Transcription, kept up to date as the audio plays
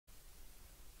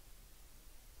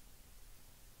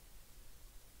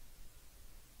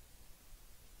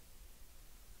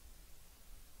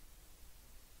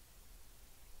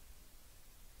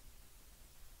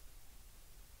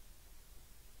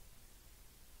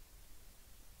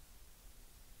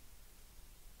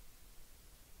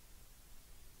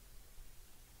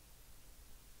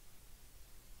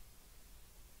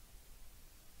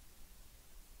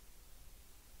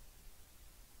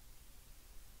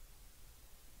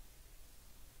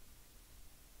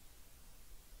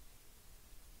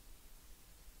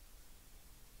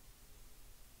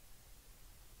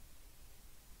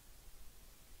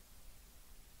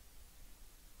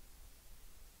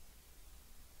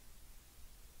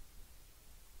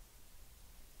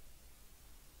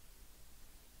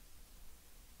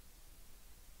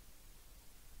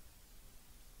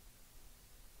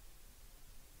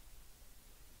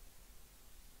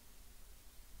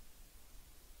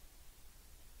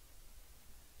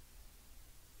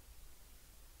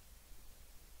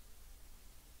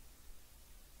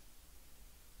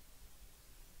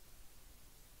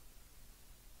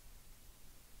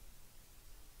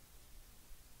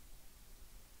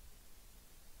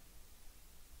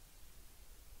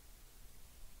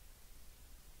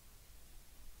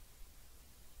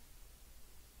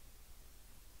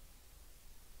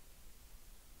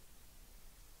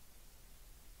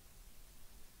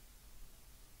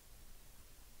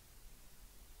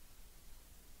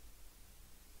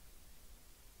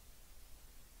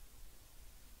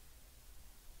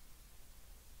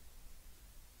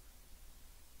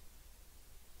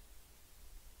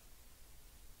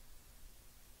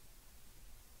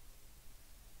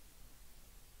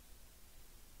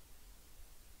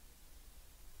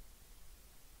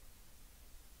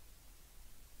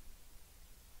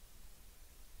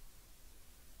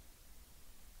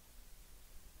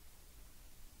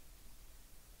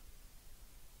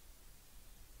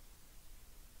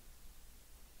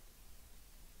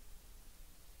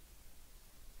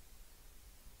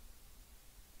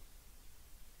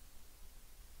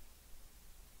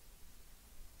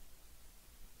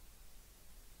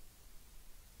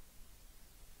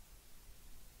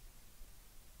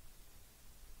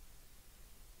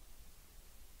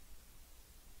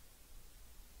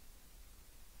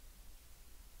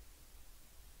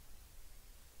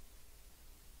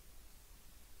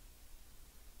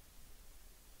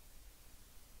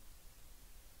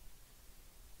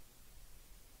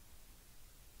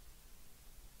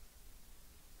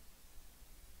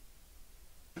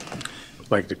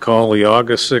I'd like to call the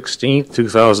August 16th,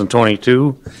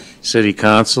 2022 City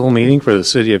Council meeting for the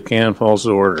City of Cannon Falls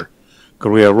to order.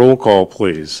 Could we have roll call,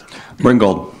 please?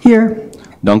 Ringgold. Here.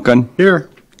 Duncan. Here.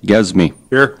 Gesme.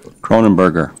 Here.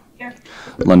 Cronenberger. Here.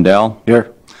 Lundell.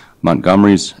 Here.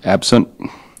 Montgomery's absent.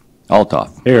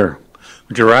 Altoff. Here.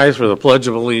 Would you rise for the Pledge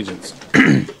of Allegiance?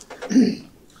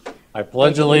 I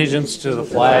pledge allegiance to the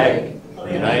flag of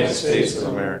the United States of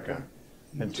America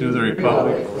and to the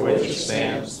republic for which it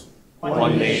stands,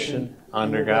 one nation,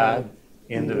 under God,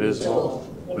 indivisible,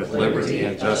 with liberty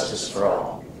and justice for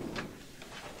all.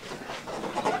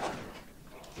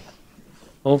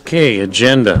 Okay,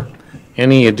 agenda.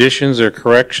 Any additions or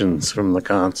corrections from the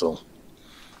council?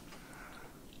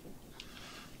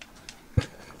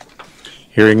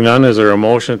 Hearing none, is there a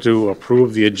motion to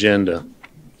approve the agenda?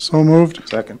 So moved.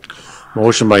 Second.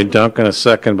 Motion by Duncan, a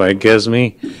second by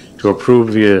Gesme to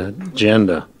approve the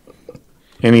agenda.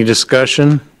 Any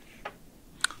discussion?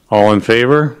 All in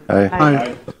favor?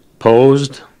 Aye.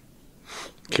 Opposed?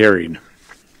 Carried.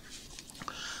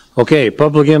 Okay,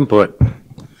 public input.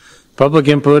 Public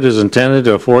input is intended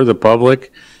to afford the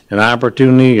public an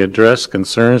opportunity to address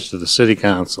concerns to the City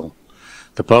Council.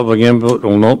 The public input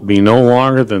will be no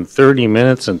longer than 30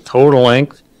 minutes in total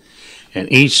length,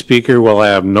 and each speaker will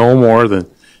have no more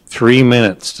than 3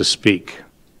 minutes to speak.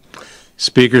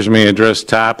 Speakers may address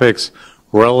topics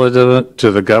relative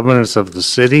to the governance of the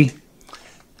city.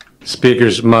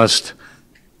 Speakers must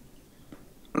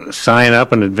sign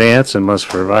up in advance and must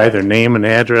provide their name and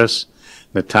address,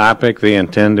 the topic they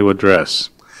intend to address.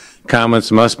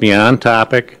 Comments must be on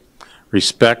topic,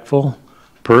 respectful,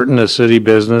 pertinent to city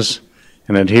business,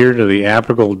 and adhere to the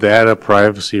applicable data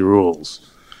privacy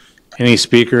rules. Any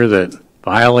speaker that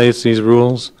violates these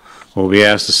rules will be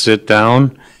asked to sit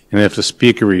down, and if the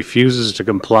speaker refuses to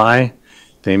comply,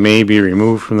 they may be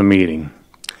removed from the meeting.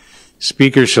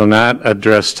 Speakers shall not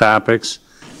address topics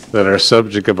that are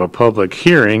subject of a public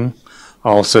hearing.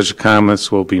 All such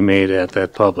comments will be made at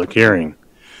that public hearing.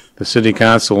 The City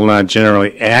Council will not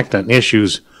generally act on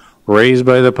issues raised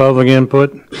by the public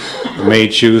input, but may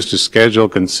choose to schedule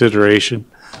consideration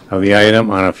of the item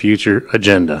on a future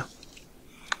agenda.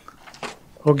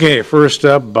 Okay, first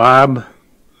up, Bob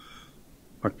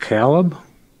McCaleb.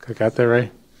 I got that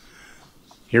right?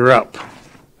 You're up.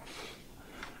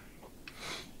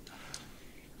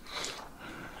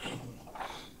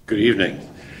 Good evening.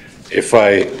 If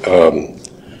I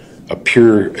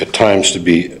appear at times to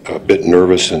be a bit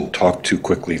nervous and talk too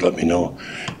quickly, let me know.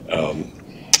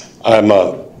 I'm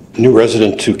a new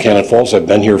resident to Cannon Falls. I've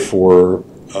been here for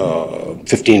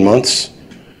 15 months.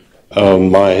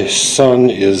 My son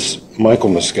is Michael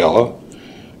Muscala,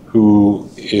 who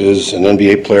is an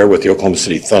NBA player with the Oklahoma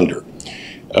City Thunder.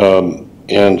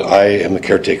 And I am the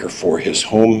caretaker for his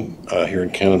home here in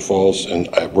Cannon Falls, and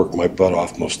I work my butt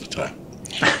off most of the time.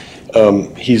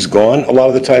 He's gone a lot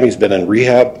of the time. He's been in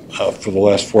rehab for the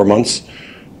last 4 months.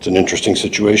 It's an interesting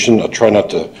situation. I'll try not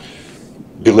to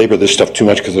belabor this stuff too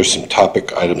much because there's some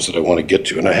topic items that I want to get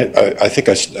to. And I think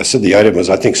I said the item was,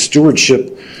 I think,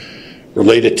 stewardship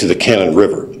related to the Cannon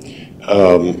River.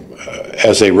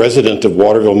 As a resident of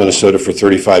Waterville, Minnesota for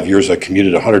 35 years, I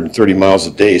commuted 130 miles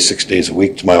a day, 6 days a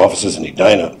week to my offices in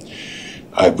Edina.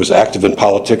 I was active in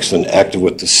politics and active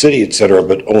with the city, et cetera,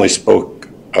 but only spoke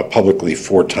publicly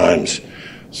 4 times.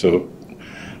 So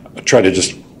I try to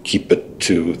just keep it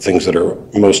to things that are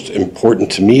most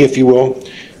important to me, if you will.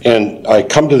 And I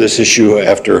come to this issue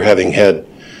after having had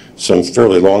some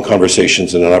fairly long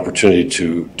conversations and an opportunity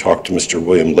to talk to Mr.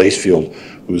 William Lacefield,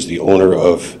 who is the owner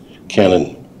of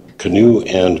Cannon Canoe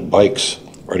and Bikes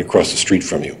right across the street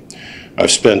from you. I've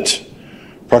spent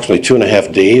approximately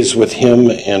 2.5 days with him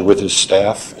and with his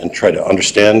staff and tried to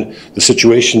understand the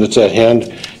situation that's at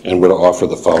hand and would offer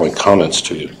the following comments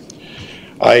to you.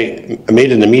 I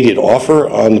made an immediate offer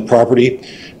on the property,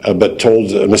 but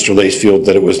told Mr. Lacefield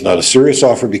that it was not a serious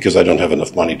offer because I don't have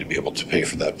enough money to be able to pay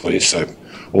for that place. I'm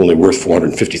only worth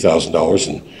 $450,000,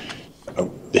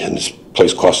 and this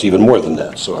place costs even more than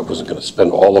that, so I wasn't going to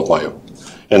spend all of my own.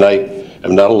 And I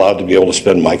am not allowed to be able to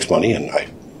spend Mike's money, and I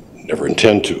never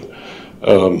intend to.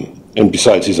 And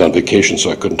besides, he's on vacation, so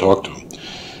I couldn't talk to him.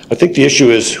 I think the issue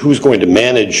is who's going to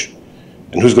manage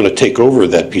and who's going to take over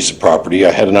that piece of property.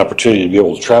 I had an opportunity to be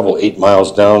able to travel 8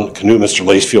 miles down. Canoe, Mr.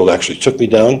 Lacefield actually took me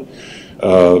down.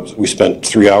 We spent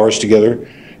 3 hours together,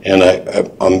 and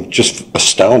I'm just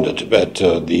astounded at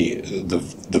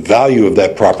the value of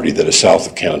that property that is south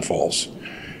of Cannon Falls.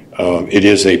 It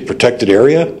is a protected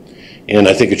area, and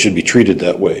I think it should be treated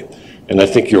that way. And I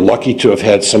think you're lucky to have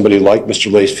had somebody like Mr.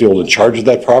 Lacefield in charge of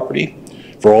that property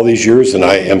for all these years, and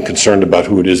I am concerned about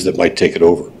who it is that might take it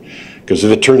over. Because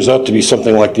if it turns out to be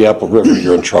something like the Apple River,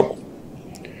 you're in trouble.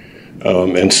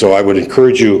 And so I would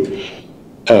encourage you,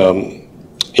 in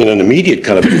an immediate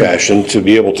kind of fashion, to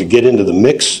be able to get into the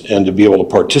mix and to be able to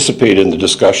participate in the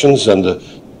discussions and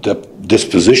the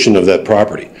disposition of that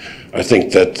property. I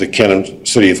think that the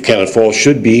city of Cannon Falls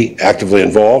should be actively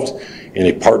involved in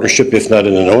a partnership, if not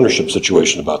in an ownership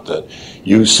situation about that.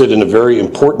 You sit in a very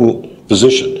important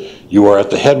position. You are at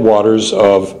the headwaters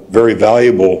of very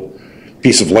valuable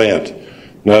piece of land,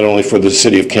 not only for the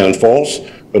city of Cannon Falls,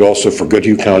 but also for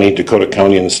Goodhue County, Dakota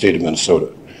County, and the state of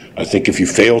Minnesota. I think if you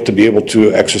fail to be able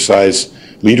to exercise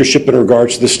leadership in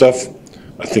regards to this stuff,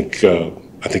 I think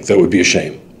that would be a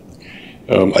shame.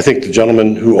 I think the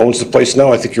gentleman who owns the place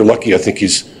now, I think you're lucky. I think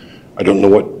I don't know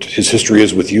what his history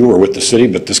is with you or with the city,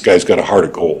 but this guy's got a heart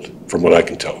of gold, from what I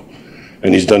can tell.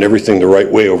 And he's done everything the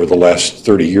right way over the last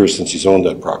 30 years since he's owned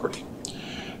that property.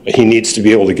 He needs to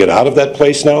be able to get out of that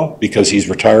place now because he's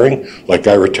retiring, like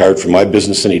I retired from my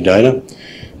business in Edina.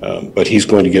 But he's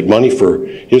going to get money for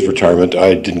his retirement.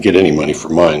 I didn't get any money for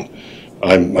mine.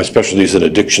 My specialty is in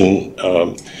addiction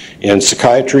and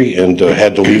psychiatry, and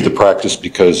had to leave the practice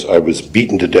because I was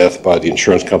beaten to death by the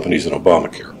insurance companies and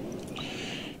Obamacare.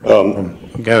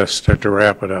 We got to start to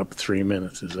wrap it up. 3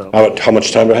 minutes is up. How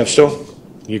much time do I have still?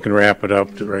 You can wrap it up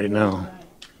right now.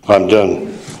 I'm done.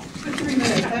 3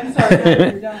 minutes, I'm sorry,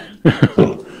 you're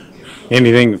done.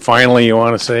 Anything finally you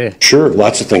want to say? Sure,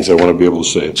 lots of things I want to be able to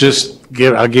say.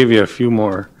 I'll give you a few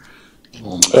more.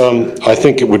 I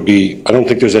think it would be, I don't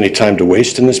think there's any time to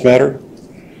waste in this matter.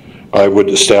 I would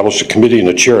establish a committee and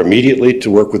a chair immediately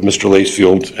to work with Mr.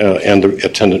 Lacefield and the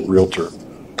attendant realtor.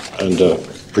 And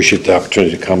appreciate the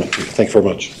opportunity to comment. Thank you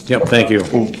very much. Yep, thank you.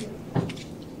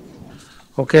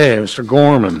 Okay, Mr.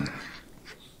 Gorman.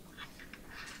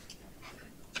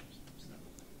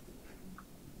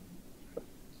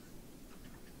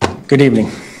 Good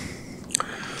evening.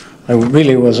 I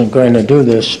really wasn't going to do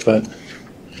this, but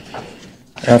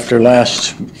after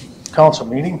last council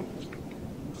meeting,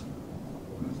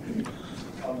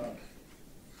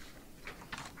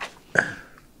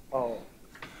 how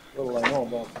little I know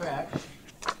about facts,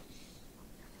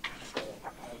 so I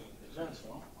will present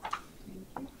some.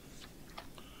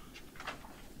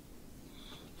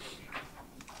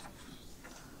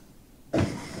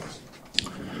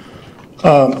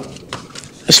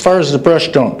 As far as the brush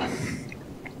dump,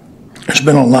 there's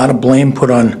been a lot of blame put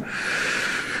on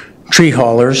tree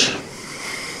haulers.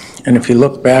 And if you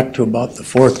look back to about the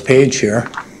 4th page here,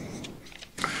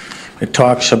 it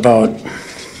talks about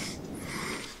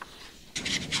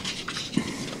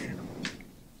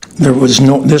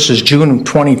this is June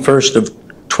 21st of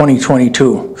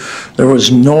 2022. There was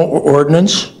no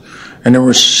ordinance and there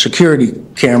were security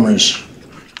cameras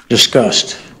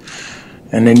discussed.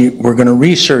 And then we're going to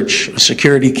research a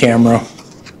security camera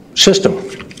system.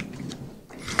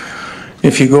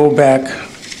 If you go back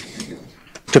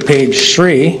to page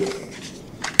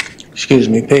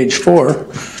 4,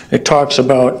 it talks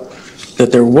about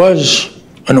that there was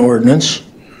an ordinance,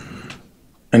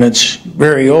 and it's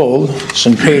very old. It's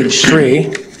on page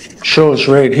 3. Shows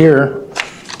right here.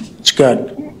 It's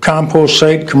got compost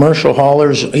site, commercial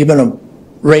haulers, even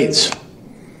rates.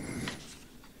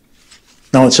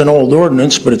 Now, it's an old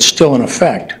ordinance, but it's still in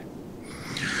effect.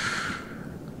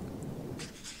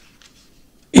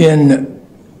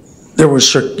 There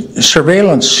was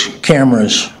surveillance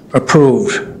cameras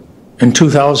approved in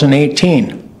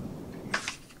 2018.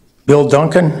 Bill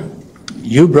Duncan,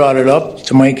 you brought it up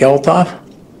to Mike Eltoff.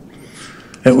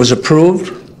 It was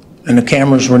approved, and the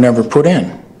cameras were never put in.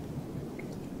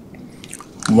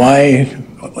 Why?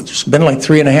 It's been like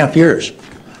 3.5 years.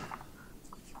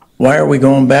 Why are we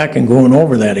going back and going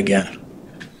over that again?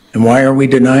 And why are we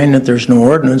denying that there's no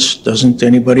ordinance? Doesn't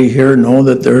anybody here know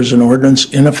that there's an ordinance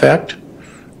in effect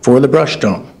for the brush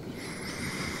dump?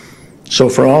 So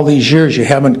for all these years, you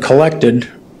haven't collected,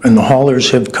 and the haulers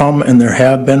have come, and there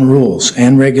have been rules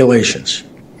and regulations.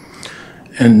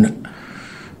 And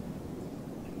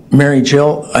Mary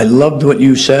Jill, I loved what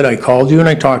you said. I called you and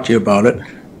I talked to you about it.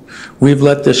 We've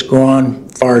let this go on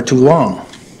far too long.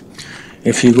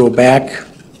 If you go back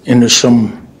into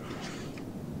some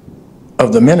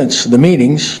of the minutes of the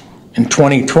meetings, in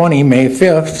 2020, May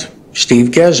 5th, Steve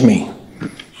Gesme.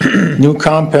 New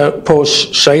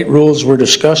compost site rules were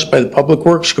discussed by the Public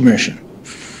Works Commission,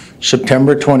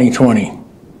 September 2020.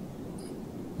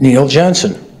 Neil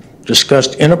Jensen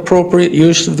discussed inappropriate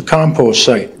use of the compost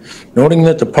site, noting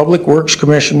that the Public Works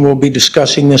Commission will be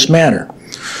discussing this matter.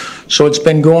 So it's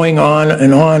been going on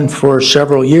and on for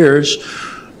several years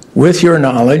with your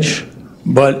knowledge,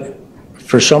 but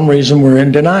for some reason we're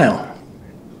in denial.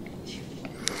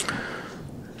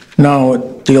 Now,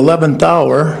 the 11th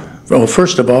hour, well,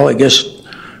 first of all, I guess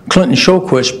Clinton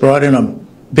Shoquist brought in a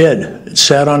bid. It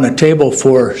sat on the table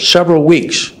for several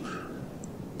weeks,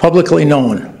 publicly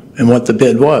known, and what the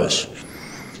bid was.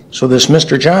 So this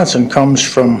Mr. Johnson comes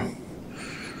from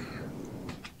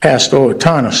past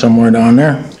Owatonna, somewhere down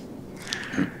there,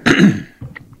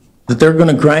 that they're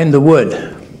going to grind the wood.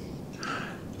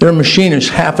 Their machine is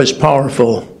half as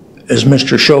powerful as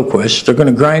Mr. Shoquist. They're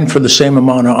going to grind for the same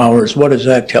amount of hours. What does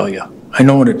that tell you? I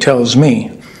know what it tells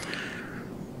me.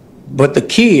 But the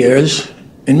key is,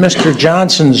 in Mr.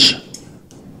 Johnson's,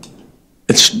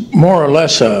 it's more or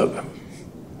less a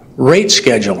rate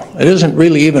schedule. It isn't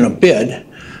really even a bid.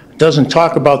 It doesn't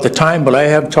talk about the time, but I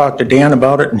have talked to Dan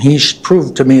about it, and he's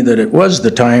proved to me that it was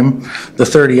the time, the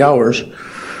 30 hours.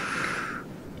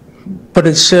 But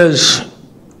it says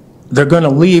they're going to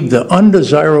leave the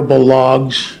undesirable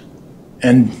logs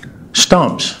and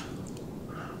stumps.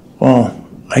 Well,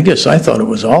 I guess I thought it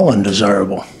was all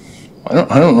undesirable.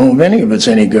 I don't know if any of it's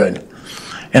any good.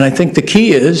 And I think the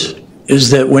key is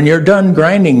that when you're done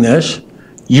grinding this,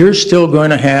 you're still going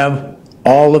to have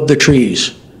all of the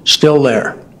trees still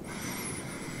there.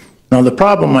 Now the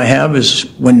problem I have is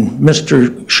when Mr.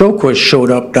 Shoquist showed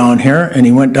up down here and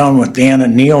he went down with Dan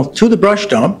and Neil to the brush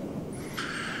dump,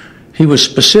 he was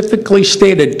specifically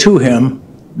stated to him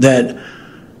that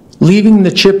leaving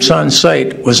the chips on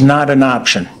site was not an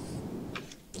option.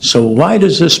 So why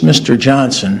does this Mr.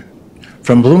 Johnson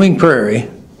from Blooming Prairie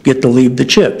get to leave the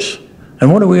chips?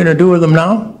 And what are we going to do with them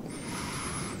now?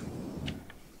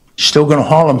 Still going to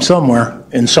haul them somewhere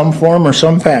in some form or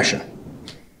some fashion.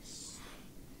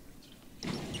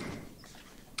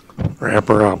 Wrap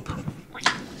her up.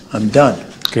 I'm done.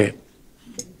 Okay.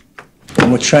 I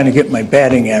was trying to get my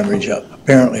batting average up.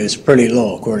 Apparently it's pretty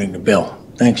low according to Bill.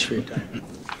 Thanks for your time.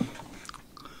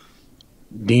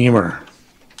 Deemer.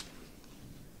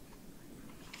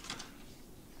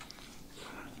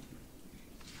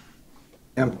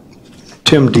 I'm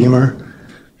Tim Deemer.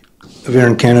 I've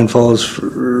been in Cannon Falls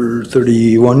for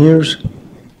 31 years.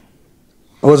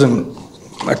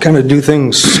 I kind of do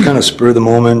things kind of spur of the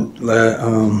moment.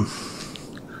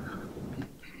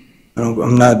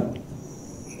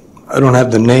 I don't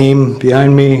have the name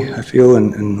behind me, I feel,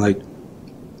 and like,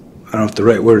 I don't know if the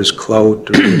right word is clout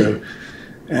or whatever.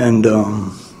 And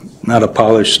not a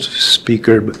polished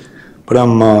speaker, but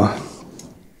I've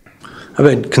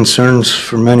had concerns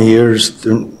for many years.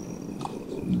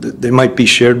 They might be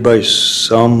shared by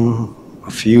some,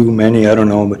 a few, many, I don't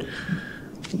know, but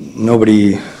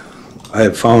nobody I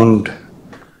have found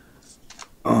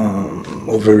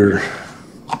over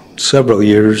several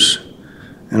years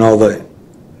and all the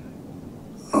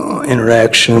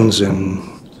interactions and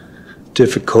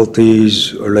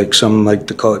difficulties, or like some like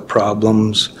to call it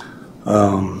problems.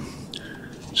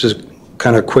 Just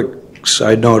kind of quick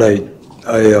side note,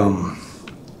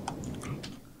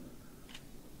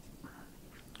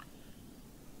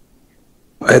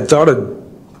 I had thought of,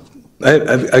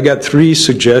 I got 3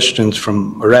 suggestions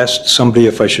from, or asked somebody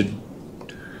if I should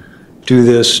do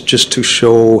this just to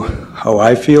show how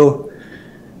I feel,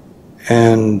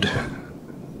 and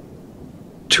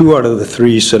 2 out of the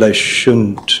 3 said I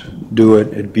shouldn't do it.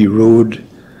 It'd be rude,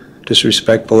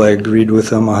 disrespectful. I agreed with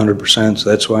them 100%, so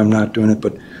that's why I'm not doing it.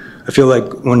 But I feel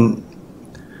like when,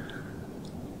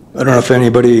 I don't know if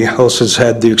anybody else has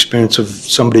had the experience of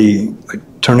somebody like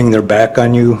turning their back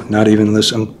on you, not even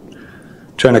listen,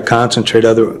 trying to concentrate.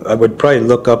 I would probably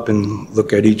look up and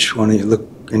look at each one of you, look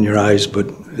in your eyes, but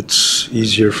it's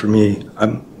easier for me.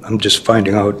 I'm just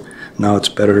finding out now it's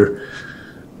better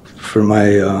for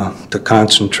my to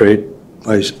concentrate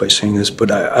by seeing this.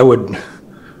 But I would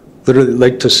literally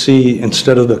like to see,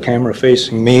 instead of the camera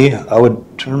facing me, I would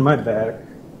turn my back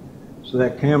so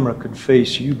that camera could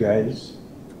face you guys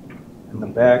in the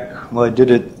back. Well, I did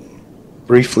it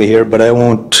briefly here, but I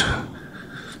won't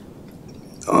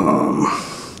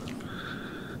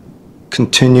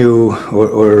continue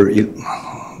or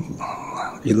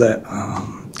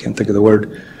can't think of the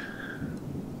word.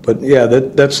 But yeah,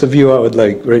 that's the view I would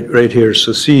like right here.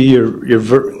 So see,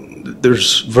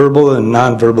 there's verbal and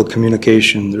nonverbal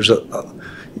communication. There's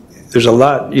a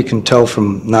lot you can tell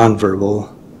from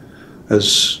nonverbal,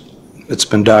 as it's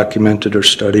been documented or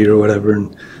studied or whatever.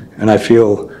 And I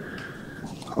feel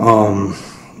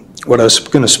what I was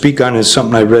going to speak on is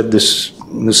something I read this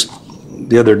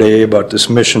the other day about this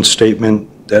mission statement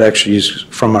that actually is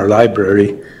from our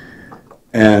library.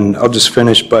 And I'll just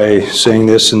finish by saying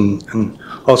this, and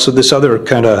also this other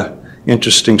kind of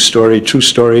interesting story, true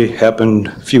story, happened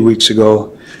a few weeks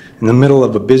ago in the middle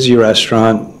of a busy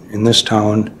restaurant in this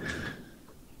town.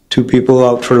 2 people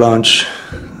out for lunch.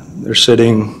 They're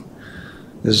sitting.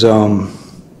 There's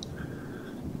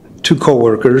two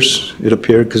coworkers, it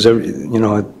appeared, because,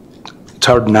 it's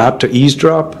hard not to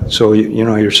eavesdrop. So,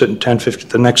 you're sitting 10, 15,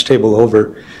 the next table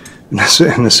over, and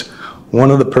this one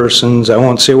of the persons, I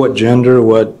won't say what gender,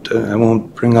 I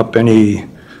won't bring up any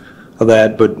of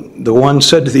that, but the one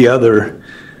said to the other,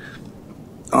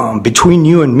 between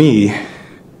you and me,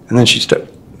 and then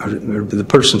the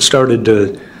person started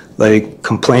to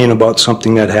complain about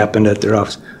something that happened at their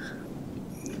office.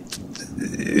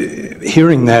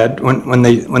 Hearing that,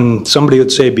 when somebody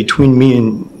would say between me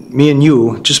and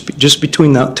you, just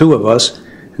between the two of us,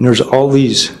 and there's all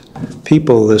these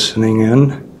people listening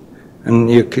in,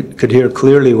 and you could hear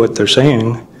clearly what they're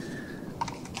saying,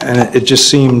 and it just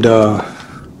seemed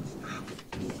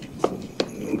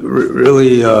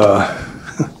really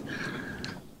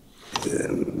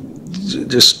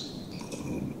just,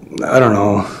 I don't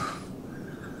know,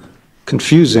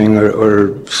 confusing,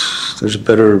 or there's a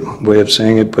better way of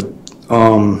saying it, but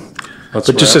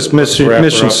just as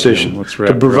mission station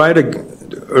to provide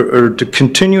or to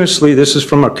continuously, this is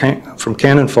from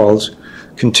Cannon Falls,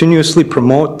 continuously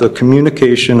promote the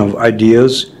communication of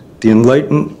ideas, the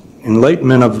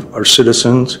enlightenment of our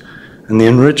citizens, and the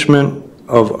enrichment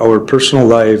of our personal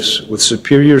lives with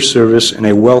superior service and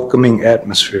a welcoming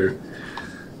atmosphere.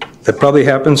 That probably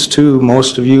happens to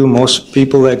most of you, most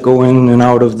people that go in and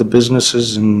out of the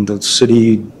businesses and the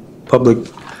city public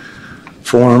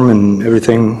forum and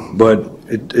everything, but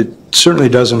it certainly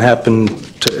doesn't happen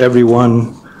to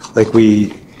everyone. Like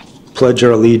we pledge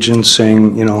our allegiance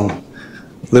saying,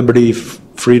 liberty,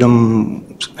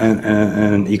 freedom,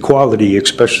 and equality,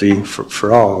 especially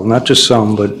for all, not just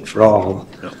some, but for all,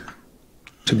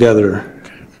 together.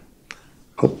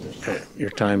 Okay,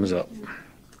 your time is up.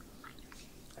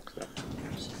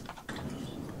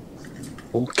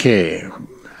 Okay,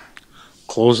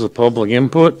 close the public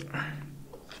input.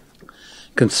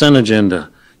 Consent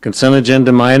agenda. Consent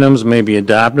agenda items may be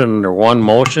adopted under one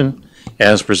motion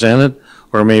as presented,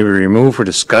 or may be removed for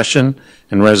discussion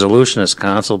and resolution as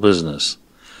council business.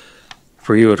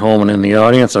 For you at home and in the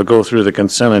audience, I'll go through the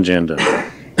consent agenda.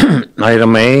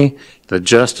 Item A, the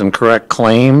just and correct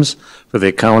claims for the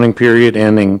accounting period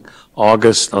ending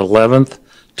August 11th,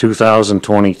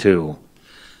 2022.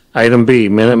 Item B,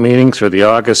 minute meetings for the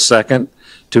August 2nd,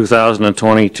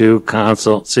 2022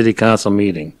 City Council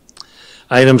meeting.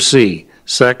 Item C,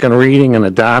 second reading and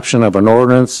adoption of an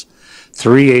ordinance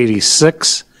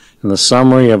 386 and the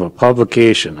summary of a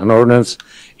publication, an ordinance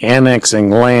annexing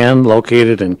land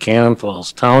located in Cannon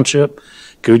Falls Township,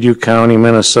 Goodhue County,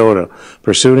 Minnesota,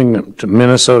 pursuant to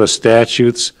Minnesota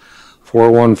statutes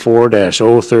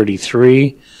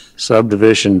 414-033,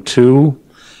 subdivision 2,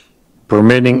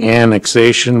 permitting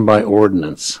annexation by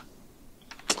ordinance.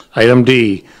 Item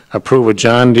D, approve a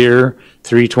John Deere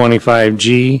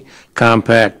 325G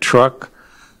compact truck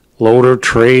loader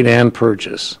trade and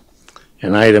purchase.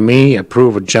 And item E,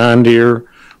 approve a John Deere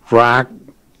rock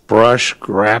brush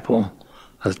grapple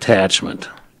attachment.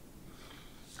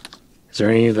 Is there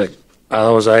any of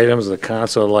those items the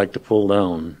council would like to pull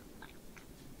down?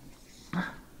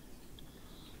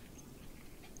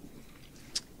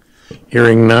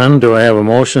 Hearing none, do I have a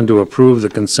motion to approve the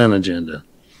consent agenda?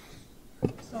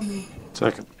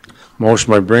 Second.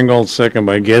 Motion by Bringold, second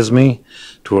by Gesme,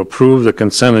 to approve the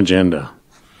consent agenda.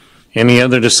 Any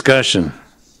other discussion?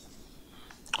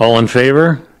 All in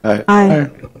favor? Aye.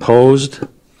 Opposed?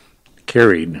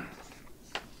 Carried.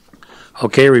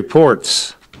 Okay,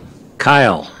 reports.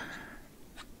 Kyle.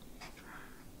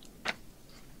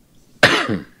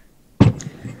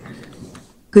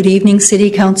 Good evening,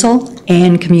 City Council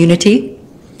and community.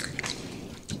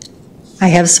 I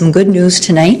have some good news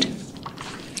tonight.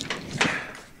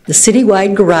 The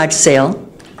citywide garage sale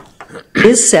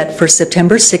is set for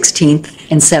September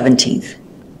 16th and 17th.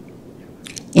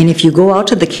 And if you go out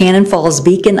to the Cannon Falls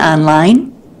Beacon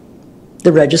online,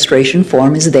 the registration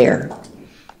form is there.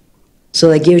 So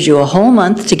that gives you a whole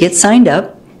month to get signed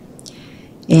up.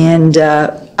 And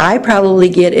I probably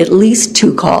get at least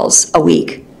 2 calls a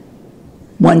week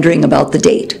wondering about the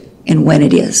date and when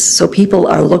it is. So people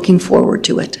are looking forward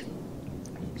to it.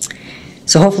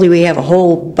 So hopefully we have a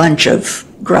whole bunch of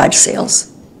garage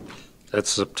sales.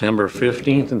 That's September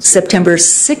 15th and September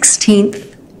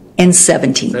 16th and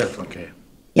 17th. Okay.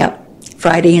 Yep,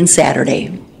 Friday and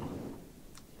Saturday.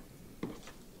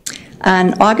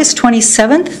 On August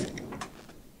 27th,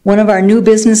 one of our new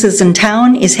businesses in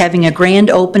town is having a grand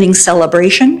opening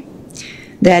celebration.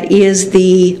 That is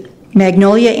the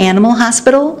Magnolia Animal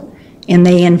Hospital, and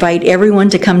they invite everyone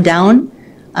to come down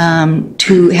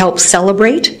to help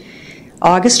celebrate.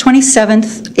 August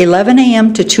 27th, 11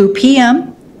 a.m. to 2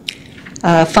 p.m.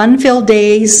 fun-filled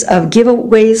days of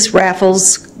giveaways,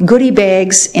 raffles, goodie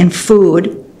bags, and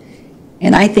food.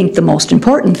 And I think the most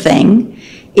important thing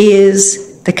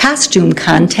is the costume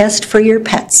contest for your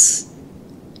pets.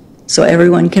 So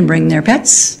everyone can bring their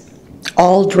pets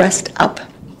all dressed up.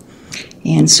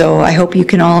 And so I hope you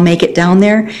can all make it down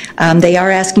there. They are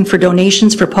asking for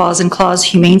donations for Paws and Claws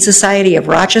Humane Society of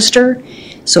Rochester.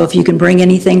 So if you can bring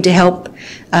anything to help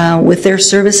with their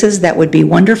services, that would be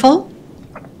wonderful.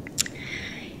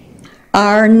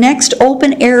 Our next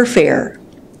open air fair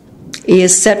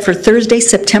is set for Thursday,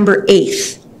 September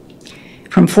 8th,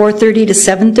 from 4:30 to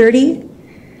 7:30.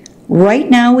 Right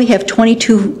now, we have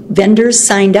 22 vendors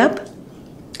signed up.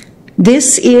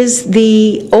 This is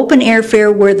the open air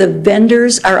fair where the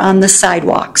vendors are on the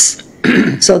sidewalks.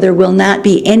 So there will not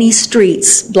be any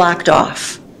streets blocked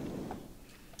off.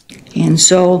 And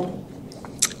so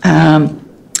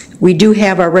we do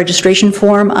have our registration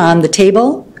form on the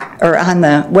table, or on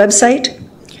the website.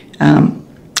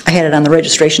 I had it on the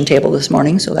registration table this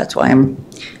morning, so that's why I'm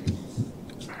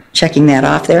checking that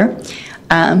off there.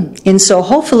 And so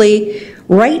hopefully,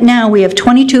 right now we have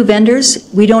 22 vendors.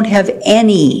 We don't have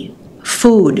any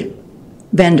food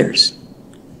vendors.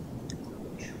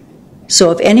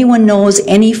 So if anyone knows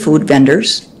any food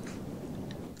vendors,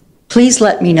 please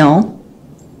let me know.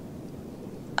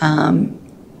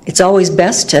 It's always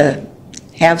best to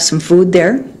have some food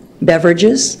there,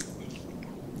 beverages.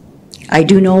 I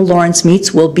do know Lawrence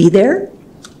Meats will be there,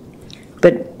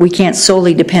 but we can't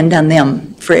solely depend on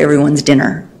them for everyone's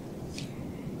dinner.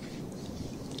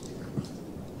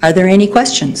 Are there any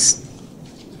questions?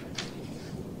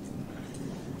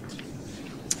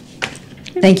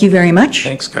 Thank you very much.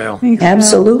 Thanks, Kyle.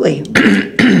 Absolutely.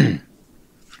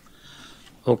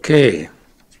 Okay,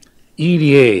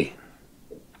 EDA.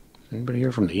 Anybody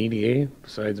here from the EDA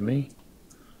besides me?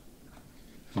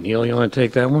 Neil, you want to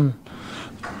take that one?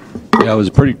 Yeah, it was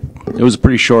a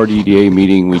pretty short EDA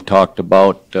meeting. We talked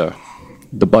about the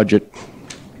budget,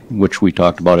 which we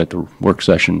talked about at the work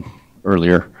session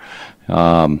earlier.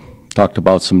 Talked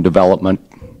about some development.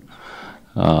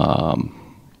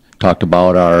 Talked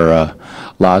about our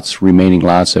remaining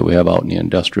lots that we have out in the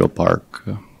industrial park.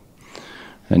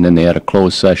 And then they had a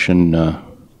closed session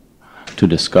to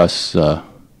discuss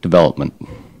development.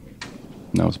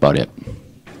 And that was about it.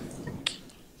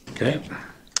 Okay.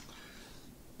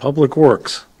 Public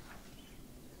Works.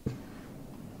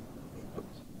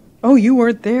 Oh, you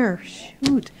weren't there.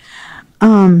 Shoot.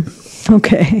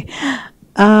 Okay.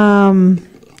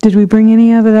 Did we bring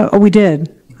any of it up? Oh, we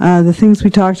did. The things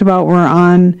we talked about were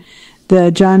on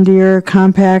the John Deere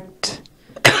compact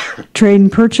trade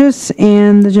and purchase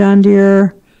and the John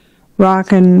Deere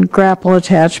rock and grapple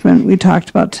attachment we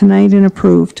talked about tonight and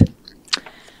approved.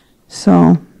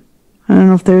 So I don't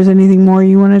know if there's anything more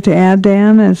you wanted to add,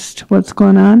 Dan, as to what's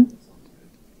going on?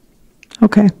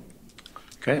 Okay.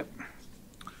 Okay.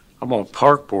 How about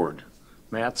Park Board?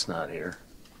 Matt's not here.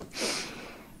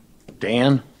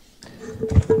 Dan?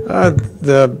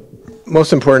 The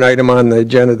most important item on the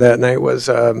agenda that night was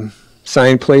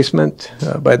sign placement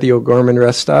by the O'Gorman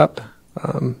Rest Stop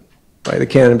by the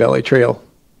Cannon Valley Trail.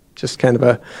 Just kind of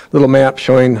a little map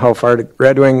showing how far to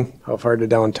Red Wing, how far to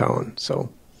downtown. So,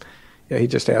 yeah, he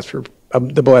just asked for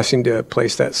the blessing to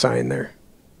place that sign there.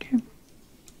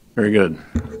 Very good.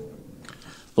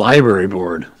 Library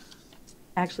Board?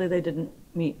 Actually, they didn't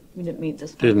meet. We didn't meet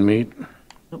this time. Didn't meet?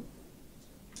 Nope.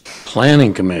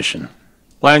 Planning Commission?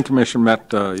 Plan Commission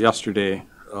met yesterday,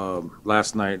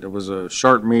 last night. It was a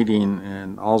short meeting,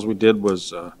 and all we did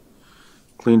was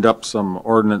cleaned up some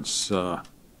ordinance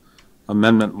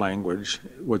amendment language,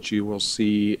 which you will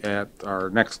see at our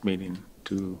next meeting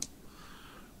to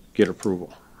get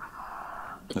approval.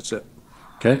 That's it.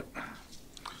 Okay.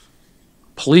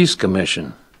 Police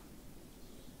Commission?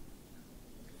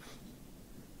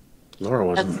 Laura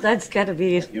wasn't. That's got to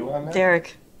be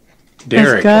Derek.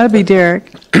 Derek? It's got to be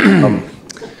Derek.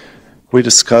 We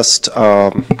discussed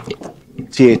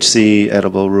THC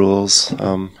edible rules.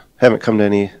 Haven't come to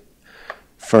any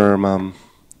firm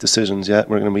decisions yet.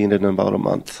 We're going to be in about a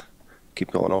month.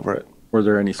 Keep going over it. Were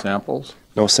there any samples?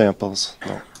 No samples.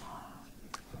 No.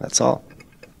 That's all.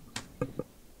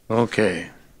 Okay.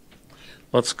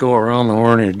 Let's go around the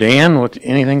horn here. Dan,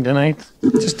 anything tonight?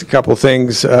 Just a couple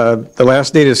things. The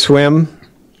last day to swim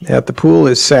at the pool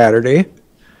is Saturday.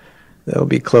 They'll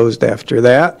be closed after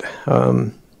that.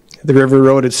 The River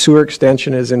Road and sewer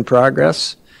extension is in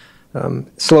progress.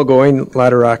 Slow going, a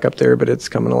lot of rock up there, but it's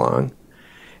coming along.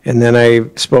 And then I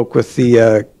spoke with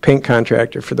the paint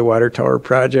contractor for the water tower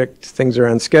project. Things are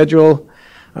on schedule.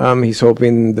 He's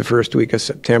hoping the first week of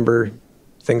September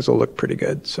things will look pretty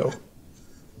good. So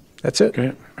that's it.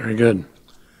 Okay, very good.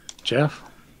 Jeff?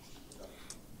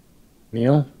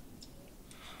 Neil?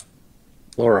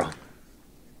 Laura?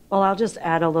 Well, I'll just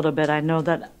add a little bit. I know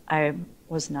that I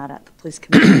was not at the police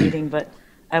committee meeting, but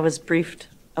I was briefed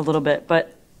a little bit,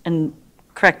 and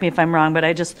correct me if I'm wrong, but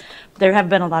there have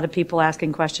been a lot of people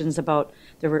asking questions about,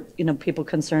 there were, people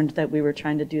concerned that we were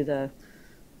trying to do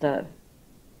the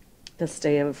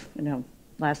stay of,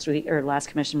 last week, or last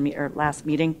commission, or last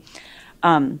meeting.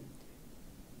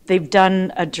 They've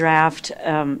done a draft,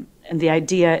 and the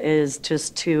idea is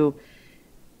just to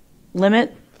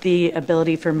limit the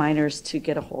ability for minors to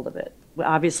get a hold of it.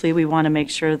 Obviously, we want to make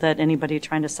sure that anybody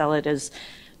trying to sell it is,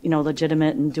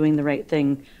 legitimate and doing the right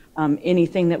thing.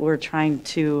 Anything that we're trying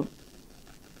to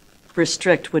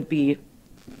restrict would be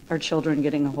our children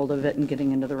getting a hold of it and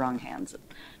getting into the wrong hands.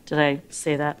 Did I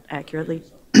say that accurately?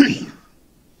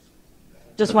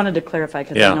 Just wanted to clarify,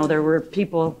 because I know there were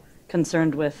people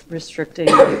concerned with restricting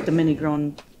the Mini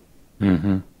Grown,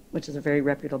 which is a very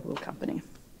reputable company.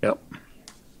 Yep.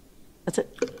 That's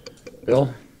it.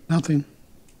 Bill? Nothing.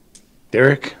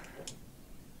 Derek?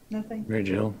 Nothing. Mary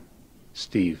Jo?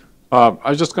 Steve? I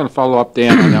was just going to follow up,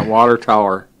 Dan, on that water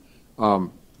tower.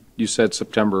 You said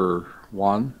September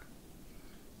 1,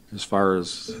 as far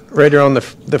as... Right around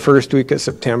the first week of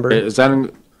September. Are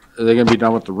they going to be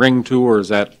done with the ring too, or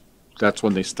that's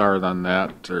when they start on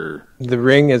that, or? The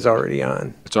ring is already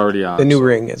on. It's already on. The new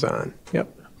ring is on.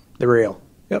 Yep. The rail.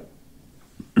 Yep.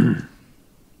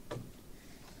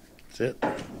 That's it.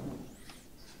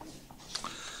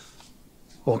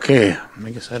 Okay, I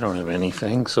guess I don't have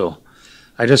anything, so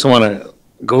I just want to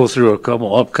go through a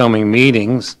couple upcoming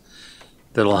meetings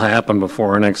that'll happen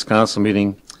before our next council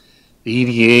meeting. The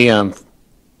EDA on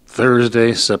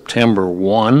Thursday, September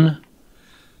 1.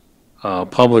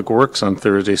 Public Works on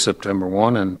Thursday, September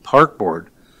 1, and Park Board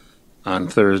on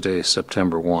Thursday,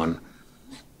 September 1.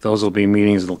 Those will be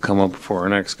meetings that'll come up before our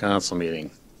next council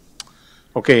meeting.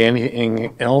 Okay,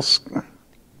 anything else?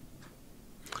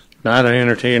 Not, I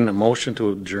entertain a motion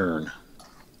to adjourn.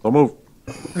 So move.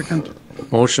 Second.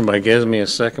 Motion by Gesme, a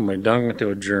second by Duncan to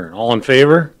adjourn. All in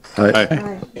favor?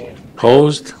 Aye.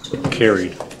 Opposed?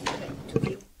 Carried.